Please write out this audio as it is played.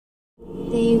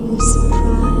They were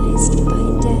surprised by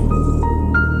death.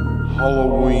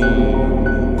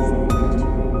 Halloween.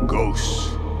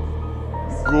 Ghosts.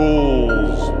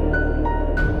 Ghouls.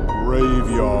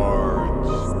 Graveyards.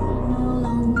 No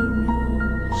longer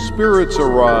know. Spirits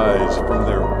arise from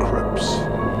their crypts.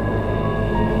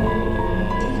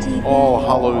 All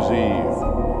Hallows Eve.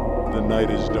 The night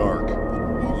is dark,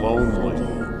 lonely,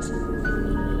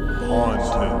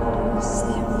 haunted.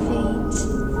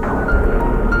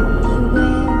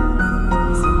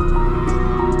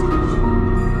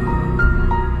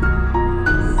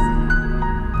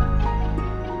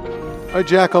 A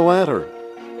jack-o'-lantern,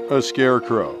 a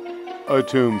scarecrow, a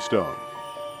tombstone.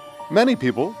 Many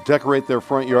people decorate their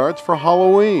front yards for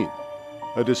Halloween,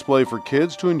 a display for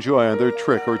kids to enjoy on their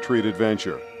trick-or-treat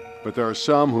adventure. But there are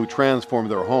some who transform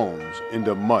their homes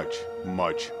into much,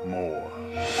 much more.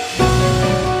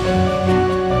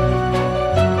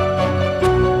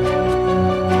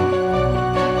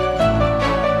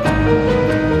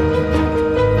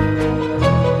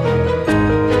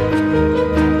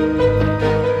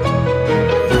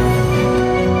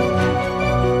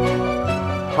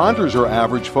 Haunters are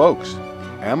average folks,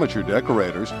 amateur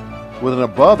decorators, with an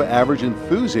above-average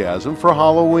enthusiasm for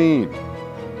Halloween.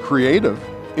 Creative,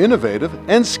 innovative,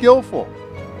 and skillful.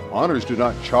 Haunters do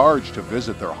not charge to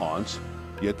visit their haunts,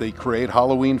 yet they create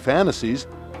Halloween fantasies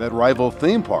that rival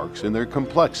theme parks in their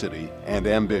complexity and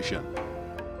ambition.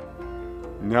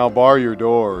 Now bar your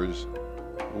doors,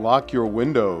 lock your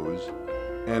windows,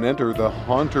 and enter the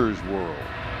Haunter's world.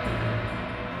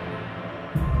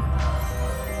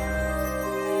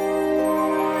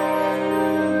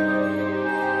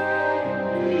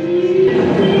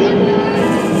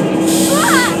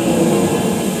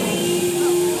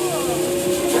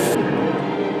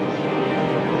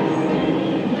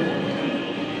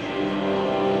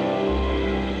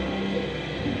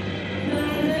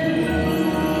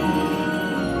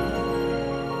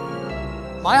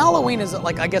 My Halloween is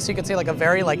like, I guess you could say like a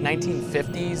very like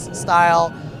 1950s style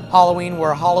Halloween,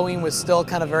 where Halloween was still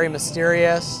kind of very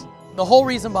mysterious. The whole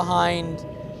reason behind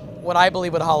what I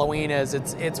believe what Halloween is,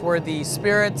 it's where the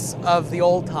spirits of the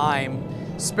old time,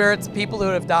 spirits, people who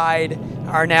have died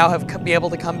are now be able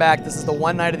to come back. This is the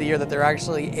one night of the year that they're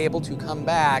actually able to come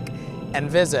back and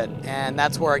visit, and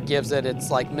that's where it gives it its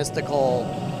like mystical,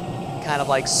 kind of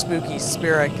like spooky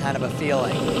spirit kind of a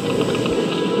feeling.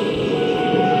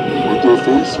 Their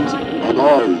faces and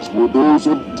eyes were those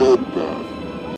of dead men.